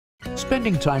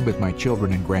Spending time with my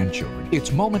children and grandchildren,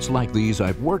 it's moments like these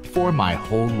I've worked for my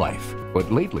whole life.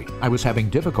 But lately, I was having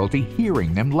difficulty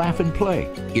hearing them laugh and play.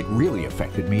 It really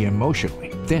affected me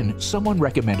emotionally. Then, someone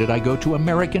recommended I go to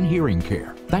American Hearing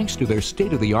Care. Thanks to their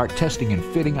state-of-the-art testing and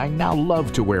fitting, I now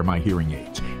love to wear my hearing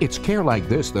aids. It's care like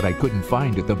this that I couldn't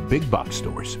find at the big box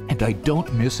stores. And I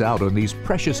don't miss out on these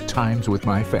precious times with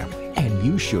my family. And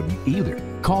you shouldn't either.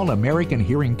 Call American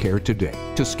Hearing Care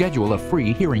today to schedule a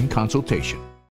free hearing consultation.